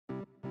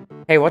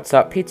Hey, what's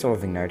up? Pizza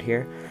Living Nerd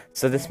here.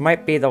 So this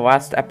might be the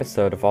last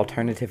episode of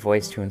alternative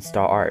ways to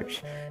install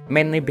Arch,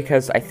 mainly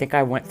because I think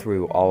I went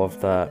through all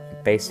of the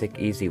basic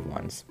easy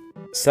ones.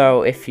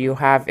 So if you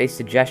have a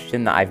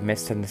suggestion that I've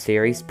missed in the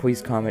series,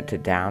 please comment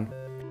it down.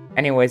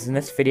 Anyways, in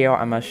this video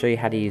I'm going to show you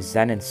how to use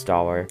Zen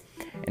Installer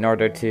in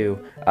order to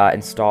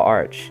install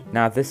Arch.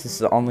 Now this is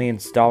the only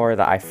installer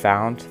that I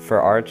found for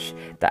Arch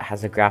that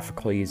has a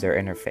graphical user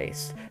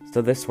interface,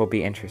 so this will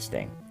be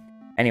interesting.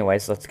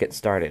 Anyways, let's get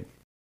started.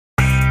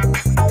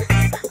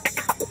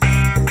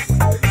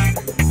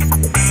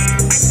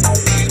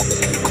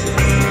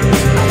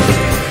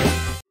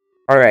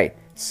 Alright,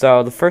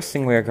 so the first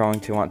thing we're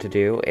going to want to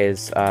do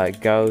is look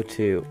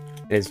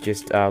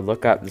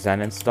up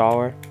Zen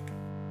Installer.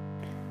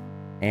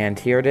 And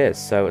here it is.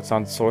 So it's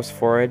on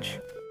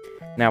SourceForge.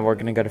 Now we're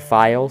going to go to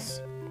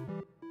Files.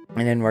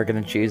 And then we're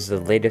going to choose the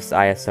latest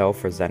ISO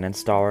for Zen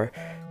Installer.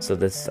 So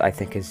this, I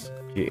think, is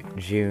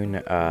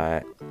June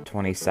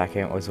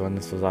 22nd was when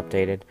this was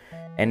updated.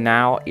 And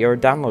now your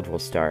download will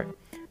start.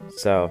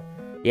 So,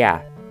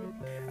 yeah.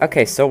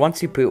 Okay, so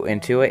once you boot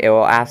into it, it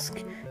will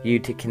ask you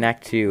to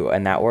connect to a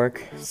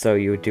network, so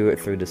you would do it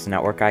through this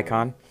network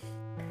icon,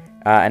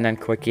 and then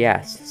click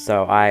yes.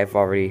 So I've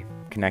already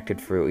connected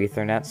through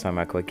Ethernet, so I'm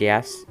gonna click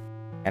yes,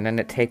 and then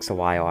it takes a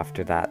while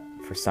after that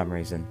for some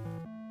reason.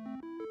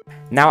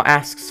 Now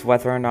asks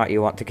whether or not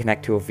you want to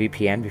connect to a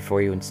VPN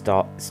before you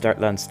start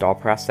the install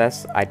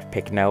process. I'd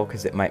pick no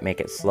because it might make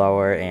it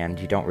slower and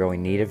you don't really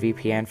need a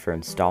VPN for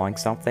installing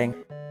something.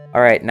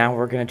 Alright, now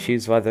we're gonna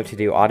choose whether to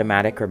do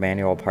automatic or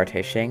manual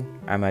partitioning.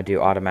 I'm gonna do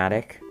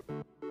automatic.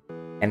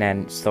 And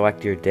then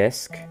select your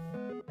disk,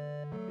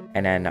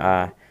 and then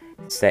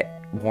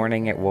set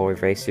warning it will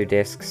erase your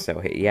disk, so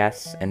hit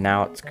yes, and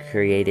now it's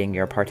creating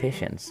your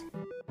partitions.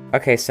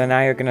 Okay, so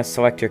now you're gonna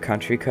select your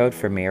country code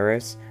for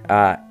mirrors.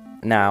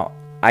 Now,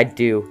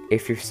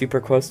 if you're super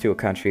close to a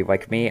country,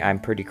 like me, I'm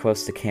pretty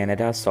close to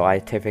Canada, so I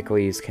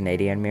typically use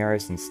Canadian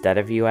mirrors instead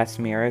of US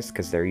mirrors,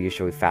 because they're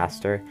usually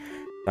faster,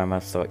 so I'm gonna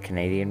select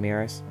Canadian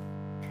mirrors.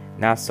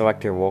 Now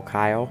select your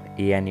locale,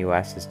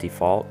 ENUS is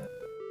default.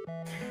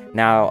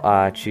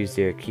 Now, choose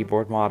your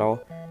keyboard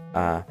model,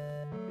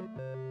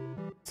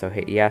 so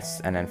hit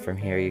yes, and then from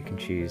here you can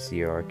choose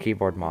your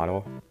keyboard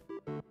model.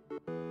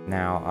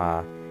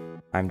 Now,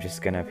 I'm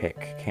just gonna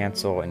pick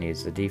cancel and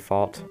use the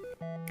default.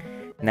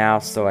 Now,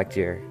 select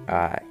your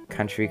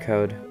country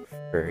code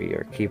for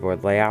your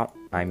keyboard layout.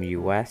 I'm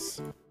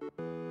US,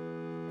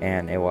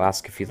 and it will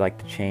ask if you'd like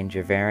to change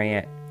your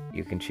variant.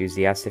 You can choose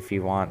yes if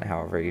you want,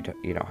 however, you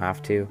don't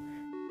have to,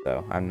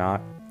 so I'm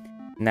not.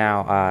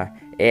 Now,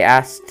 it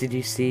asks, did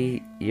you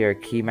see your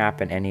key map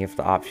in any of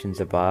the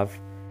options above?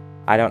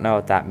 I don't know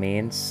what that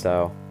means,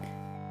 so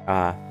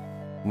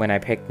when I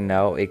picked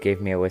no, it gave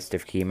me a list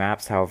of key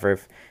maps. However,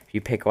 if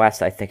you pick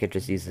less, I think it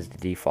just uses the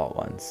default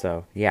one,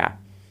 so yeah.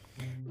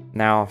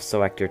 Now,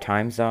 select your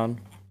time zone.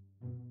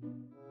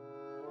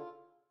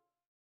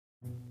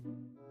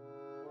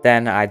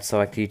 Then, I'd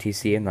select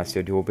UTC unless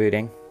you're dual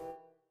booting.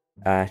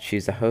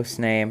 Choose a host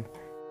name,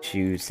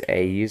 choose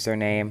a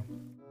username,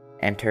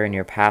 enter in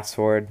your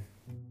password,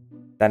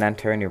 then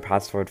enter in your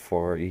password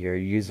for your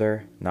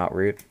user, not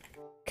root.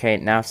 Okay,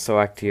 now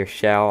select your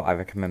shell. I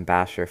recommend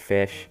bash or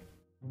fish.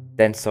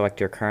 Then select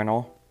your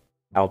kernel,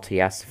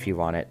 LTS if you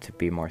want it to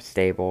be more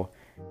stable,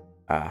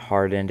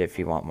 hardened if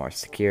you want more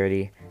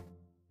security,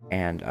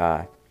 and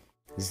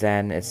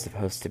Zen is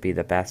supposed to be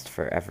the best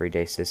for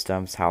everyday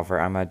systems. However,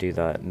 I'm gonna do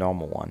the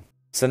normal one.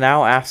 So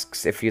now it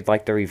asks if you'd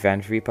like the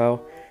revenge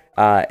repo.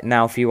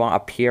 Now, if you want a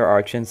pure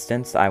Arch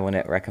instance, I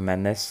wouldn't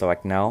recommend this,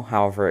 select no.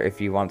 However, if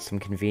you want some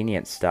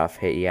convenient stuff,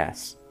 hit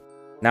yes.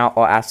 Now,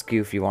 I'll ask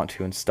you if you want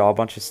to install a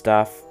bunch of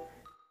stuff.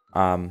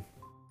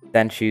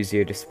 Then choose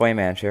your display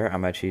manager.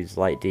 I'm going to choose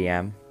Light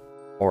DM.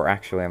 Or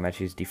actually, I'm going to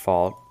choose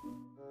default.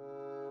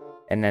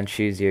 And then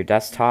choose your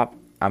desktop.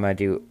 I'm going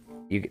to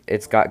do,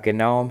 it's got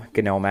GNOME,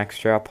 GNOME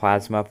Extra,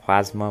 Plasma,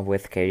 Plasma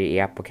with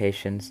KDE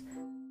applications.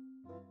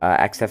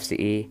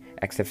 XFCE,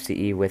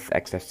 XFCE with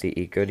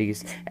XFCE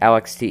goodies,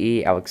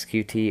 LXTE,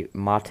 LXQT,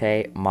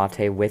 Mate,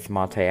 Mate with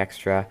Mate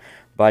Extra,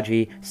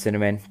 Budgie,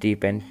 Cinnamon,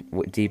 Deepin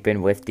with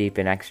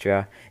Deepin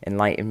Extra,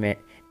 Enlightenment,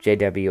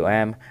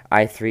 JWM,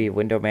 i3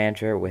 Window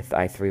Manager with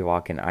i3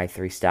 Lock and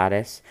i3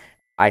 Status,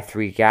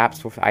 i3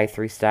 Gaps with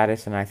i3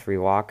 Status and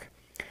i3 Lock,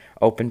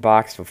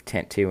 OpenBox with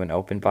Tint2 and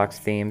OpenBox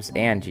themes,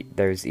 and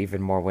there's even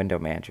more window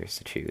managers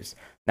to choose.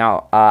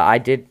 Now, I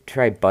did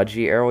try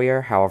Budgie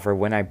earlier, however,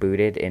 when I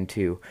booted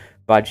into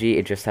Budgie,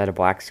 it just had a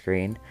black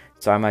screen,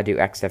 so I'm going to do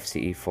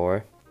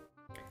XFCE4,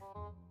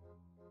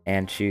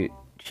 and you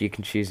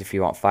can choose if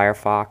you want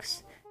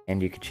Firefox,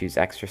 and you can choose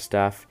extra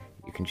stuff,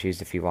 you can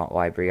choose if you want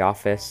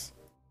LibreOffice,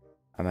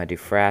 I'm going to do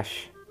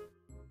Fresh,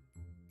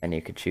 and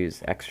you can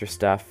choose extra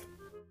stuff.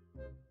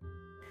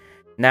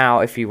 Now,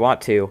 if you want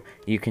to,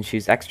 you can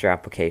choose extra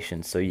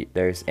applications, so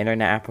there's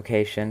internet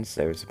applications,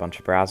 there's a bunch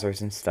of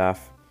browsers and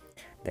stuff.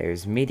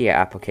 There's media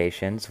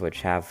applications,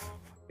 which have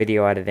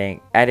video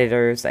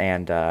editors,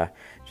 and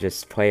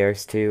just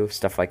players too,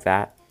 stuff like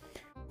that.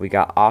 We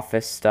got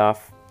office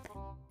stuff,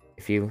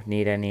 if you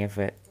need any of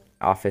it.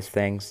 office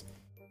things.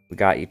 We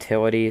got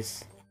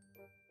utilities.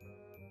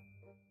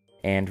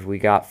 And we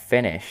got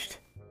finished.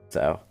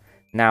 So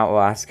now it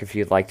will ask if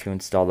you'd like to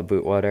install the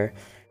bootloader.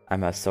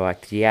 I'm going to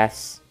select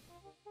yes.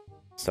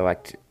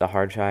 Select the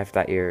hard drive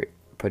that you're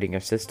putting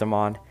your system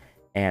on.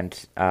 And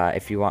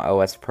if you want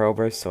OS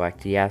Prober,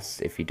 select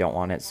yes. If you don't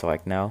want it,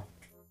 select no.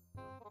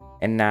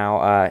 And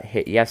now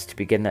hit yes to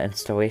begin the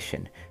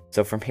installation.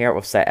 So from here, it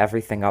will set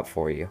everything up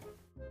for you.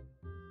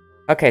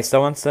 Okay,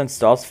 so once the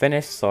install's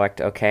finished,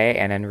 select OK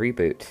and then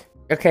reboot.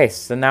 Okay,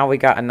 so now we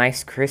got a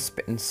nice crisp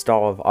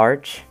install of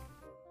Arch.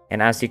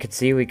 And as you can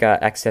see, we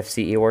got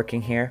XFCE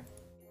working here.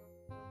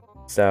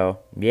 So,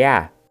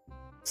 yeah.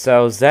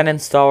 So, Zen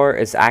Installer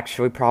is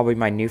actually probably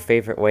my new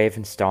favorite way of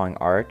installing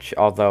Arch.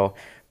 Although,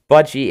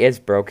 Budgie is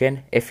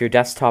broken. If your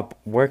desktop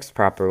works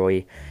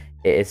properly,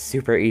 it is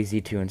super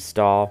easy to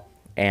install.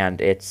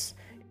 And it's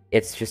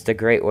just a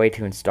great way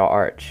to install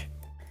Arch.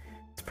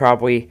 It's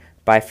probably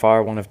by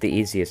far one of the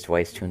easiest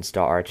ways to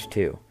install Arch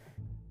too.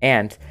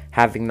 And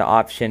having the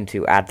option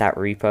to add that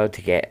repo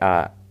to get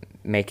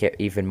make it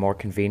even more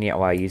convenient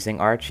while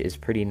using Arch is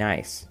pretty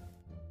nice.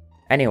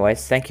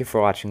 Anyways, thank you for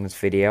watching this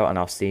video, and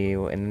I'll see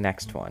you in the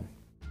next one.